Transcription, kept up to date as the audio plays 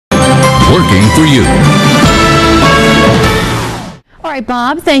working for you. All right,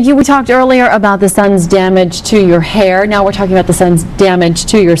 Bob, thank you. We talked earlier about the sun's damage to your hair. Now we're talking about the sun's damage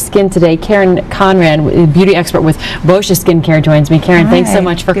to your skin today. Karen Conrad, beauty expert with Wcmh Skincare, joins me. Karen, thanks so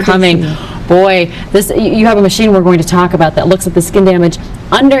much for coming. Boy, you have a machine we're going to talk about that looks at the skin damage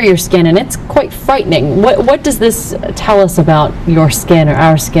under your skin, and it's quite frightening. What does this tell us about your skin or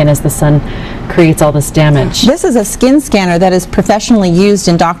our skin as the sun creates all this damage? This is a skin scanner that is professionally used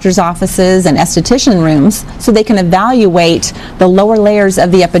in doctors' offices and esthetician rooms so they can evaluate the lower layers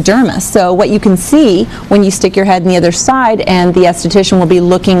of the epidermis. So what you can see when you stick your head on the other side and the esthetician will be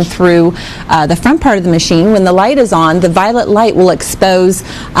looking through the front part of the machine, when the light is on, the violet light will expose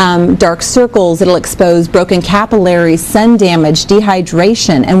dark circles, it'll expose broken capillaries, sun damage, dehydration,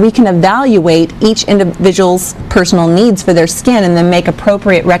 and we can evaluate each individual's personal needs for their skin and then make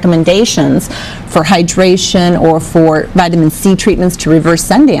appropriate recommendations for hydration or for vitamin C treatments to reverse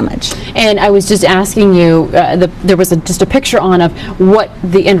sun damage. And I was just asking you, there was just a picture on of what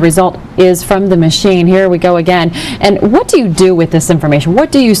the end result is from the machine. Here we go again. And what do you do with this information?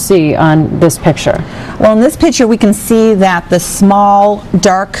 What do you see on this picture? Well, in this picture we can see that the small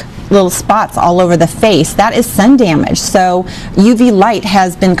dark little spots all over the face, that is sun damage. So UV light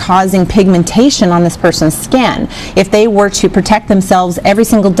has been causing pigmentation on this person's skin. If they were to protect themselves every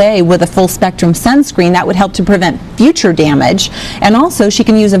single day with a full spectrum sunscreen, that would help to prevent future damage. And also she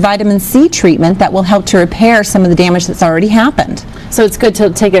can use a vitamin C treatment that will help to repair some of the damage that's already happened. So it's good to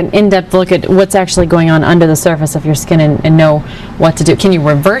take an in-depth look at what's actually going on under the surface of your skin and know what to do. Can you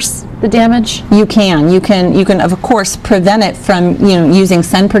reverse the damage? You can. You can of course prevent it from using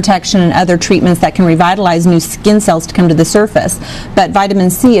sun protection and other treatments that can revitalize new skin cells to come to the surface. But vitamin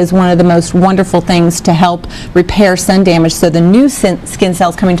C is one of the most wonderful things to help repair sun damage so the new skin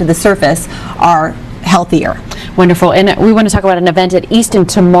cells coming to the surface are healthier. Wonderful. And we want to talk about an event at Easton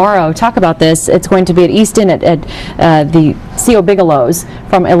tomorrow. Talk about this. It's going to be at Easton at the C.O. Bigelow's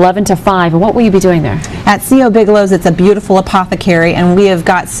from 11 to 5. And what will you be doing there? At C.O. Bigelow's, it's a beautiful apothecary, and we have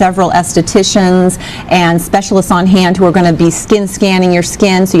got several estheticians and specialists on hand who are going to be skin scanning your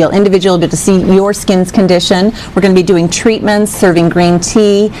skin, so you'll individually be able to see your skin's condition. We're going to be doing treatments, serving green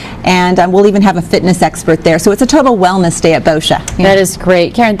tea, and we'll even have a fitness expert there. So it's a total wellness day at Wcmh. That is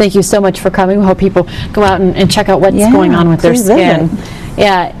great. Karen, thank you so much for coming. We hope people go out and check out what's going on with their skin.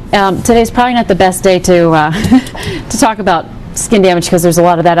 Today's probably not the best day to to talk about skin damage because there's a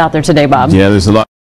lot of that out there today, Bob. Yeah, there's a lot.